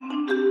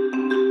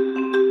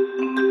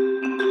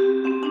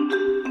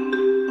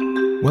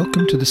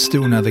Welcome to the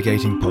Still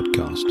Navigating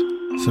podcast,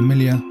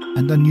 familiar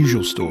and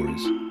unusual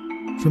stories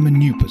from a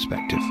new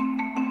perspective.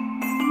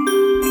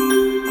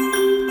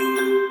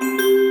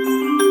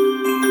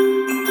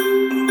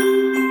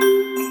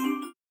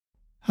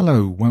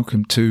 Hello,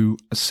 welcome to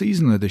a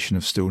seasonal edition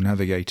of Still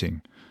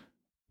Navigating.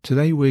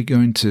 Today we're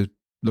going to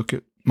look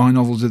at my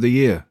novels of the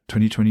year,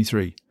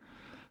 2023.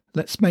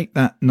 Let's make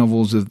that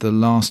novels of the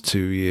last 2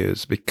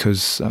 years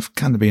because I've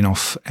kind of been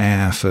off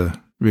air for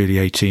really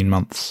 18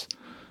 months.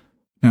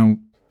 Now,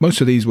 most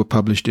of these were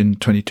published in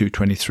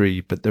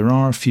 22-23, but there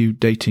are a few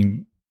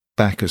dating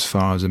back as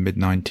far as the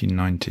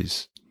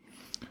mid-1990s.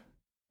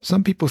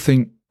 Some people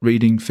think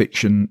reading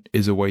fiction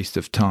is a waste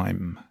of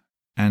time,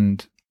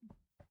 and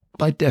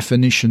by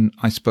definition,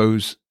 I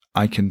suppose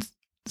I can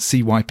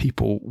see why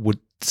people would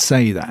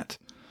say that.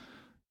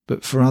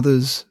 But for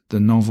others, the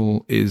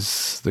novel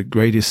is the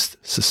greatest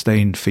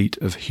sustained feat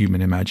of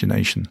human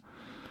imagination.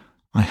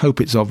 I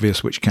hope it's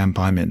obvious which camp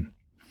I'm in.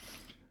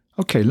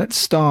 Okay, let's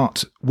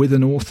start with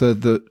an author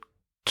that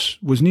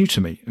was new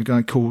to me, a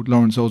guy called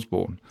Lawrence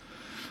Osborne,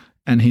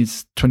 and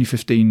his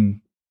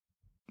 2015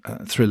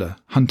 thriller,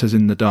 Hunters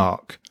in the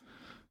Dark.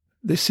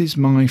 This is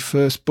my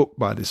first book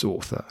by this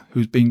author,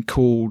 who's been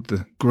called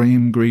the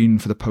Graham Greene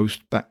for the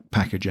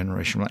post-backpacker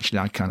generation. Well, actually,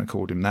 I kind of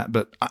called him that,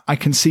 but I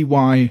can see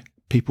why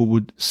people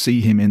would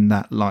see him in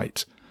that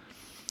light.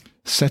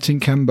 Set in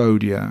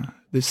Cambodia,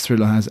 this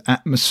thriller has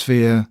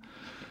atmosphere,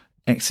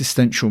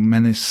 existential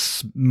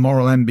menace,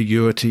 moral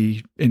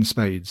ambiguity in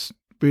spades.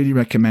 Really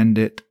recommend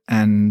it,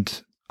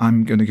 and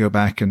I'm going to go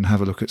back and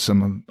have a look at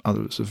some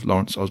others of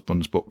Lawrence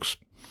Osborne's books.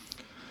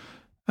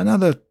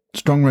 Another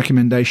strong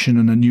recommendation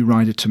and a new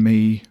writer to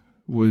me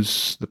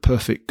was The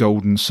Perfect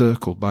Golden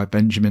Circle by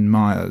Benjamin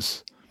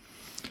Myers.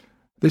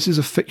 This is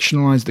a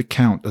fictionalized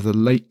account of the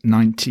late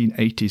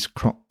 1980s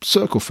crop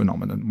circle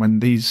phenomenon, when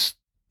these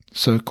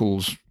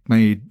circles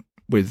made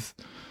with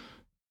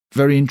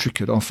very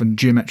intricate, often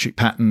geometric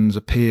patterns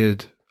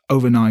appeared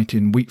overnight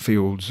in wheat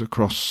fields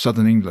across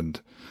southern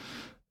England.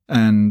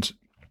 And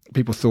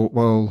people thought,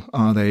 well,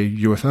 are they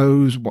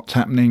UFOs? What's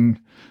happening?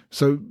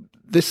 So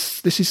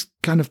this is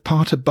kind of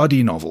part a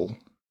buddy novel,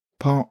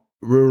 part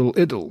rural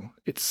idyll.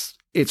 It's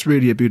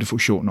really a beautiful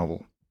short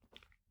novel.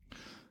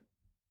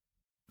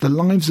 The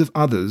Lives of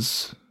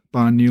Others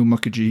by Neil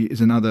Mukherjee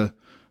is another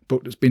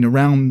book that's been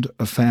around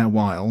a fair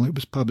while. It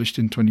was published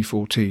in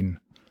 2014.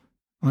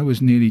 I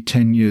was nearly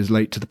 10 years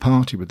late to the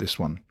party with this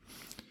one.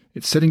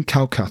 It's set in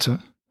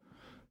Calcutta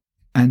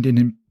and in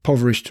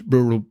impoverished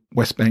rural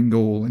West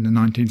Bengal in the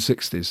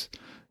 1960s.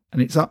 And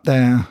it's up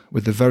there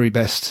with the very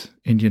best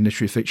Indian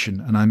literary fiction.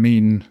 And I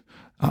mean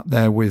up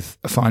there with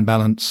A Fine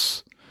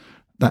Balance,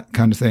 that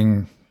kind of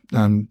thing.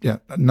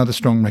 Another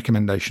strong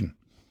recommendation.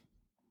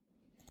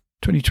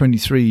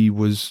 2023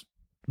 was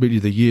really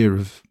the year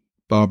of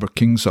Barbara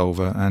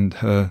Kingsolver and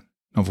her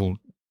novel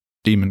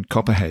Demon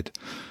Copperhead.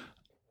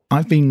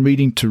 I've been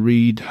reading to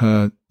read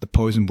her The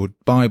Poisonwood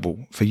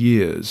Bible for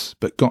years,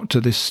 but got to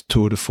this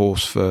tour de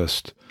force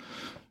first.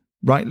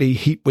 Rightly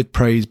heaped with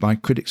praise by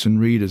critics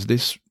and readers,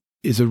 this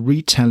is a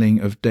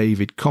retelling of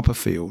David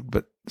Copperfield,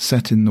 but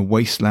set in the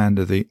wasteland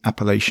of the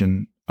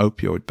Appalachian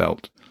opioid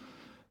belt.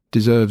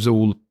 Deserves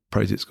all the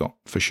praise it's got,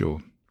 for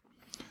sure.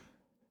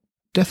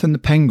 Death and the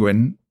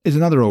Penguin is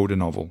another older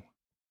novel,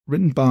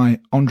 written by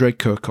Andrei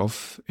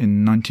Kurkov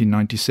in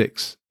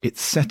 1996.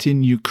 It's set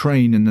in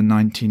Ukraine in the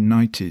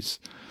 1990s.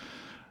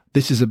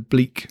 This is a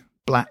bleak,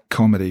 black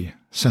comedy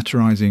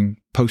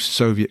satirizing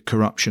post-Soviet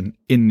corruption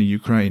in the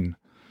Ukraine.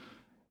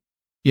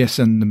 Yes,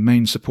 and the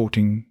main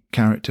supporting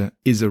character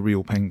is a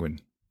real penguin.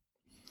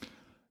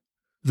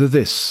 The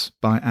This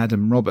by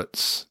Adam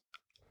Roberts.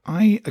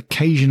 I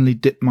occasionally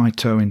dip my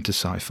toe into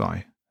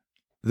sci-fi.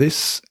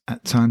 This,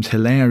 at times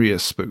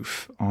hilarious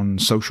spoof on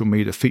social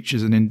media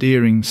features an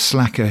endearing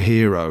slacker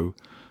hero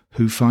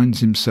who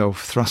finds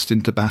himself thrust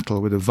into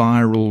battle with a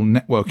viral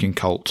networking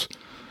cult.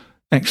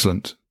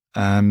 Excellent.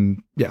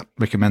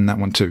 Recommend that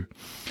one too.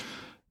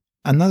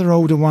 Another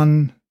older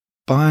one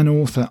by an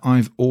author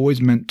I've always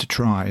meant to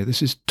try.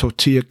 This is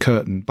Tortilla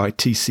Curtain by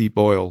T.C.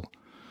 Boyle.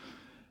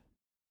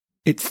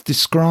 It's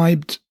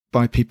described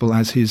by people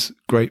as his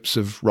Grapes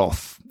of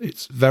Wrath.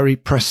 It's very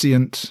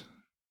prescient,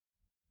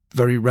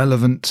 very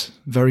relevant,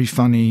 very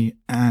funny,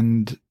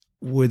 and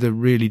with a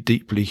really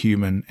deeply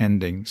human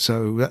ending.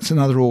 So that's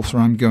another author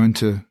I'm going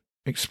to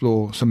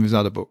explore some of his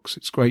other books.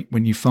 It's great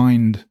when you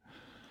find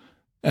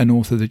an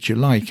author that you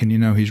like and you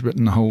know she's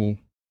written a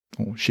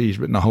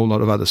whole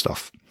lot of other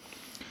stuff.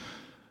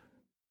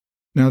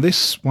 Now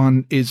this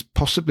one is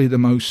possibly the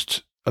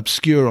most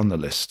obscure on the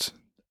list.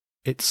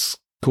 It's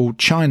called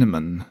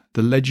Chinaman,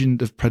 The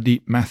Legend of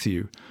Pradeep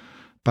Matthew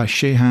by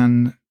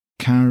Shehan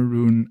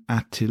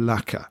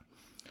Karunatilaka,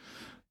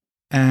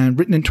 and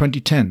written in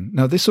 2010.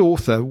 Now this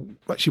author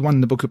actually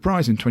won the Booker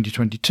Prize in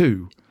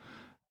 2022,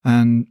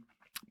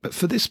 but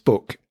for this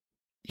book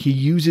he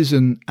uses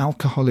an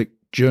alcoholic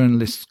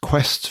journalist's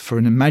quest for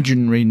an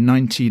imaginary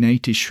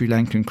 1980s Sri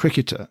Lankan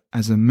cricketer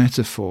as a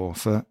metaphor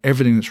for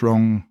everything that's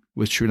wrong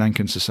with Sri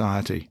Lankan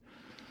society.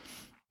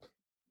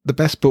 the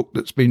best book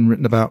that's been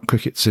written about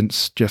cricket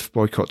since Geoff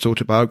Boycott's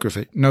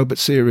autobiography. No, but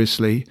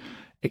seriously,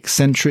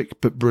 eccentric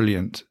but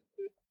brilliant.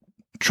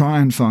 Try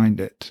and find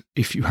it.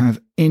 If you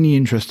have any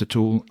interest at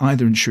all,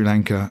 either in Sri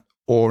Lanka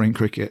or in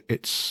cricket,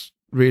 it's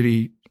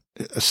really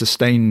a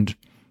sustained,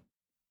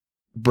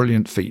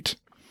 brilliant feat.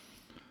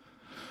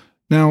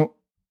 Now,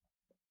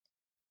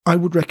 I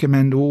would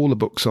recommend all the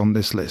books on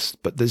this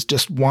list, but there's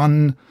just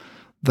one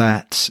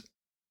that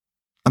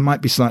I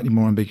might be slightly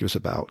more ambiguous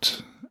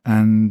about,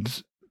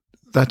 and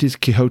that is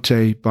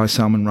Quixote by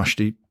Salman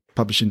Rushdie,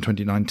 published in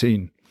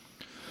 2019.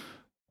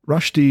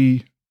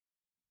 Rushdie,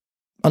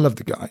 I love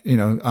the guy.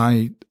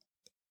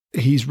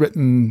 He's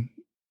written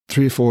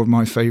 3 or 4 of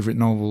my favourite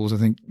novels, I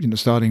think,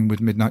 starting with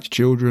Midnight's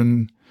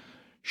Children.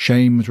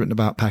 Shame was written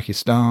about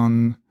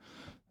Pakistan.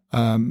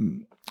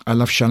 I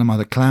love Shalimar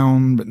the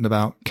Clown, written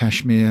about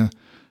Kashmir.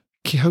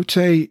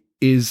 Quixote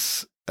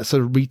is a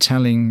sort of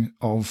retelling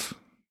of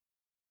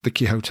the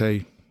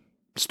Quixote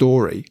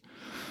story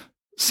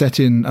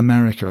set in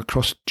America, a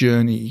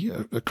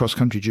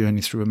cross-country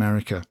journey through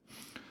America.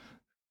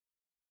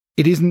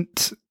 It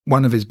isn't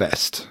one of his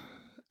best,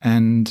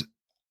 and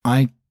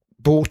I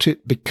bought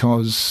it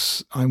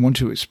because I want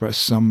to express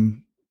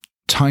some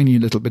tiny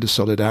little bit of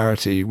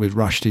solidarity with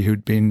Rushdie,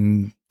 who'd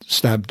been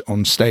stabbed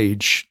on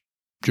stage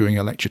during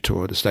a lecture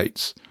tour of the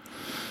States.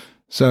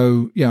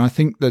 So, yeah, I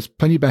think there's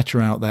plenty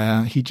better out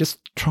there. He just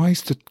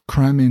tries to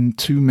cram in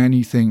too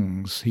many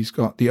things. He's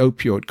got the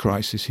opioid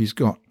crisis, he's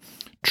got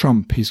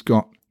Trump, he's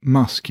got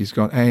Musk, he's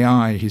got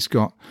AI, he's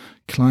got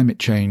climate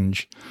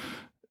change.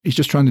 He's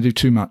just trying to do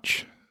too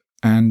much,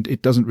 and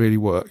it doesn't really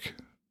work.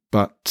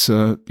 But,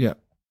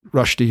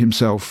 Rushdie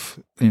himself,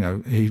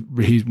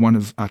 he's one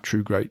of our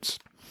true greats.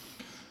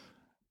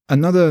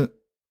 Another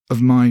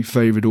of my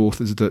favourite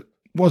authors that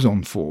was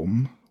on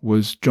form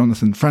was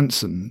Jonathan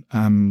Franzen,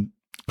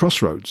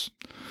 Crossroads.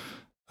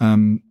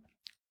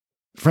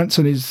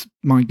 Franzen is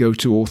my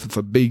go-to author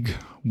for big,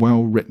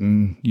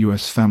 well-written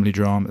US family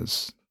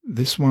dramas.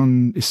 This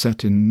one is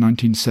set in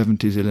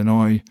 1970s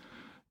Illinois,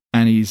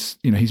 and he's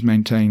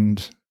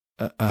maintained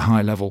a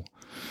high level,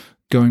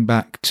 going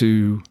back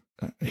to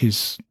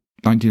his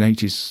late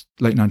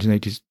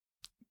 1980s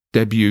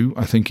debut,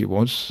 I think it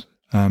was,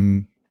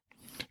 The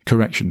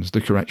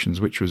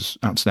Corrections, which was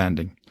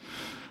outstanding.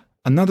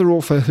 Another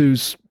author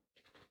who's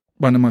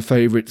one of my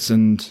favourites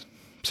and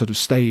sort of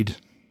stayed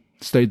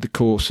the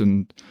course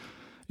and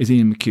is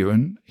Ian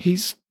McEwan.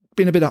 He's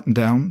been a bit up and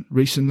down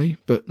recently,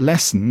 but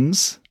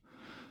Lessons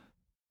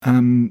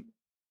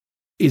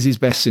is his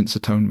best since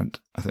Atonement,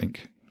 I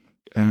think.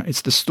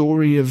 It's the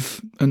story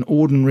of an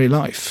ordinary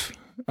life,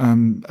 a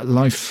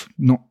life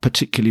not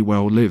particularly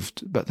well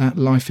lived, but that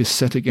life is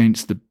set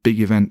against the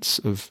big events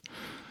of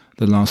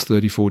the last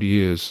 30, 40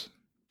 years.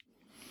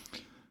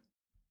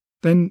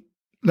 Then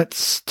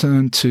let's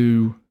turn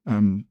to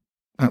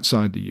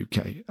outside the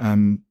UK,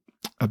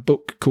 a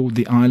book called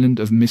The Island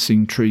of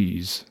Missing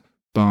Trees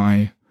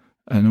by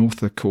an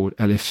author called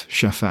Elif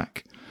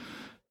Shafak.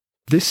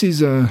 This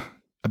is a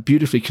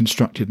beautifully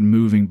constructed and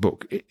moving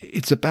book.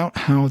 It's about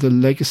how the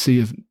legacy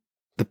of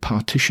the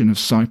partition of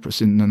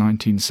Cyprus in the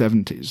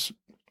 1970s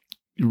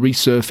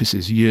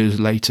resurfaces years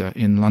later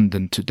in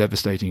London to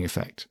devastating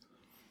effect.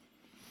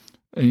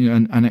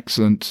 An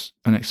excellent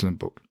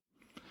book.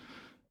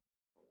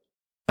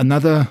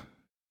 Another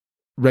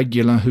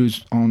regular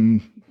who's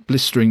on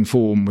blistering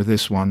form with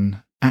this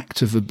one,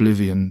 Act of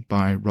Oblivion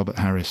by Robert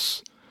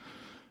Harris.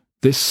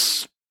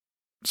 This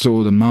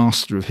saw the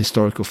master of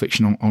historical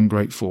fiction on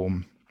great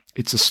form.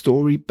 It's a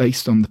story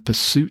based on the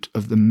pursuit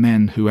of the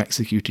men who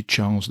executed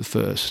Charles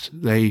I.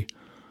 They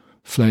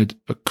fled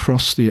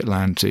across the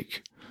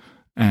Atlantic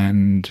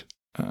and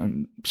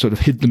sort of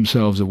hid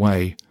themselves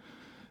away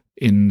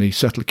in the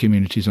settled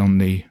communities on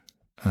the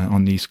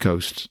East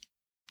Coast.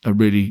 A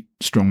really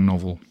strong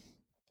novel.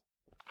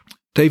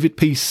 David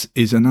Peace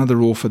is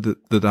another author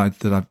that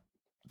I've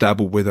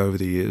dabbled with over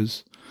the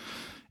years,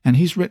 and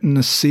he's written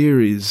a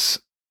series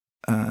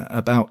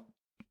about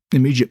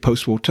immediate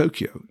post-war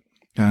Tokyo.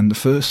 And the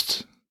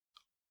first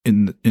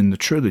in the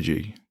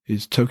trilogy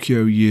is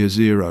Tokyo Year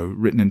Zero,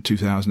 written in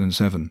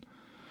 2007.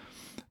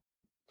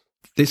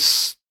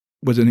 This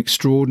was an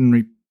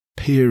extraordinary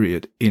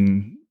period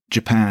in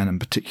Japan, and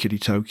particularly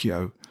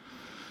Tokyo.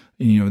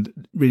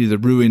 Really the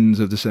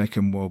ruins of the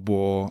Second World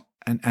War,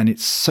 and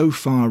it's so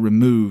far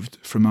removed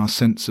from our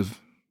sense of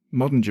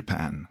modern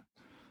Japan.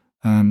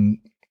 In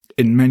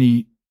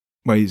many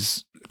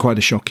ways, quite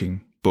a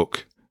shocking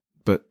book,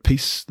 but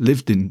Peace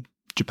lived in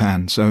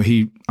Japan, so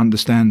he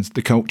understands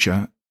the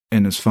culture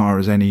in as far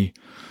as any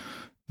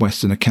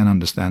Westerner can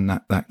understand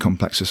that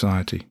complex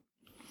society.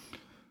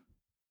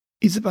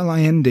 Isabel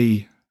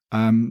Allende,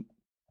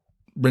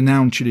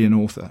 renowned Chilean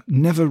author,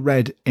 never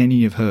read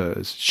any of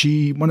hers.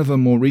 One of her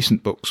more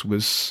recent books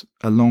was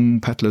A Long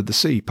Petal of the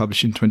Sea,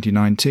 published in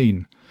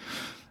 2019.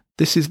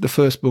 This is the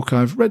first book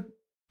I've read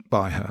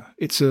by her.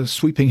 It's a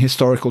sweeping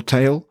historical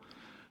tale,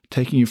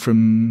 taking you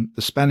from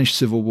the Spanish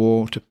Civil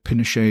War to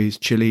Pinochet's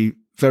Chile.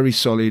 Very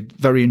solid,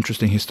 very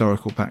interesting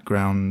historical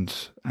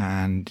background,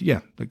 and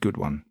a good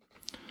one.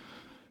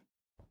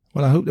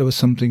 Well, I hope there was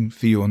something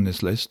for you on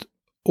this list.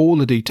 All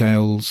the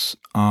details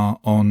are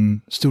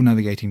on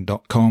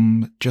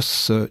stillnavigating.com. Just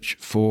search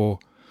for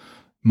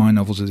My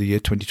Novels of the Year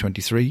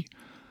 2023.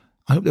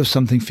 I hope there was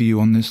something for you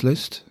on this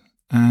list.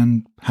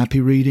 And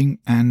happy reading,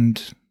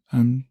 and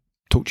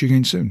talk to you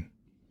again soon.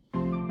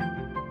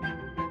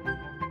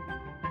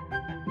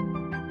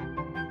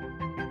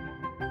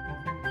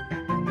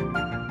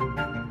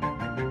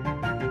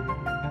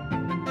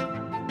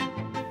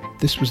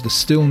 This was the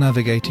Still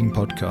Navigating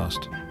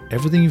podcast.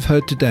 Everything you've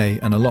heard today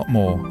and a lot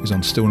more is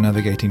on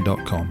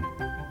stillnavigating.com.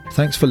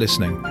 Thanks for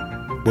listening.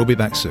 We'll be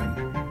back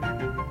soon.